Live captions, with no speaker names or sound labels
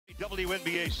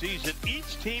WNBA season,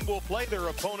 each team will play their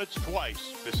opponents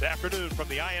twice. This afternoon from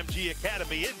the IMG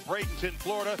Academy in Bradenton,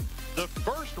 Florida, the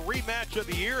first rematch of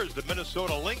the year as the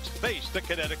Minnesota Lynx face the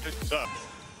Connecticut Suns.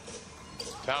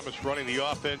 Thomas running the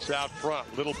offense out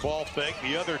front. Little ball fake.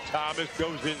 The other Thomas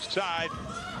goes inside.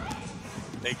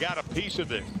 They got a piece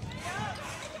of it.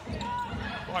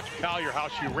 Watch Collier how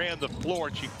she ran the floor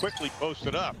and she quickly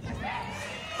posted up.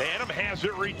 Phantom has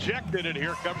it rejected, and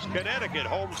here comes Connecticut.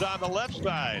 Holmes on the left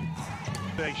side.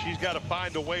 She's got to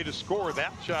find a way to score.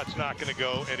 That shot's not going to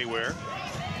go anywhere.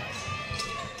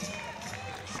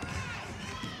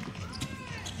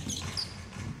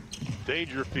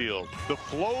 Dangerfield, the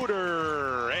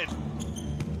floater, and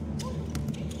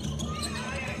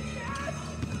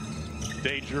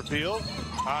Dangerfield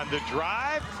on the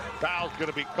drive. Foul's going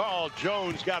to be called.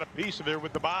 Jones got a piece of it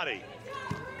with the body.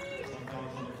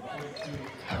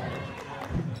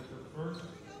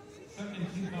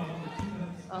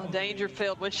 Oh,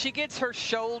 Dangerfield, when she gets her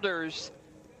shoulders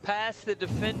past the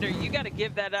defender, you got to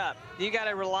give that up. You got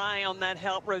to rely on that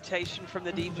help rotation from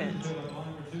the defense.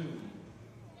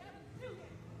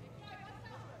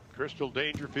 Crystal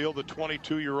Dangerfield, the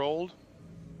 22-year-old,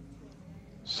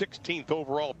 16th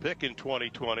overall pick in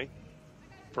 2020.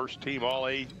 First team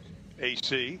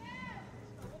All-AAC.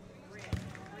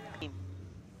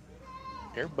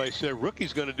 Everybody said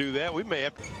rookie's going to do that. We may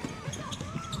have.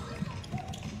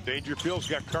 Dangerfield's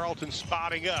got Carlton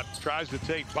spotting up. Tries to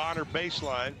take Bonner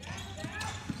baseline.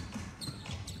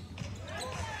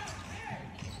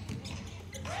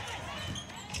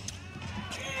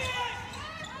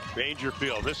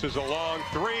 Dangerfield, this is a long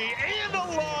three and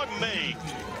a long make.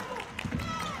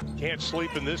 Can't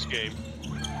sleep in this game.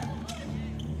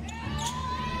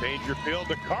 Dangerfield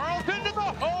to Carlton to the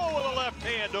hole with a left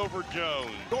hand over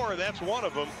Jones. Or that's one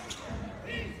of them.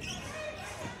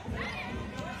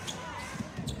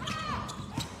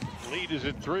 Lead is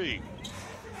at 3.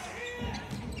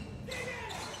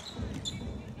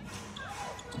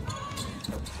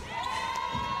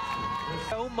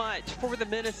 So much for the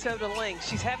Minnesota Lynx.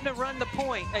 She's having to run the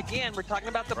point. Again, we're talking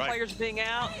about the players being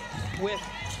out with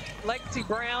Lexi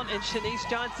Brown and Shanice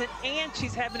Johnson, and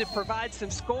she's having to provide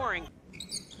some scoring.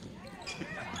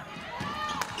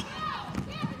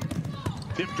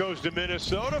 Tip goes to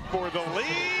Minnesota for the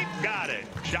lead. Got it.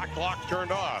 Shot clock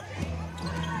turned off.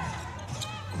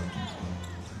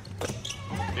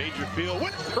 Dangerfield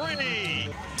with 3.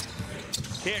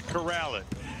 Can't corral it.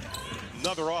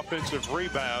 Another offensive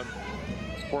rebound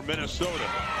for Minnesota.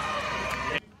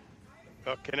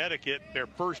 Connecticut, their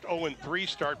first 0-3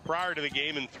 start prior to the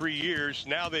game in 3 years.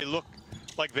 Now they look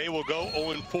like they will go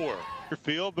 0-4.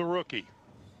 Dangerfield, the rookie.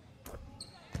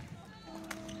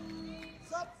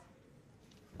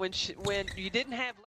 When you didn't have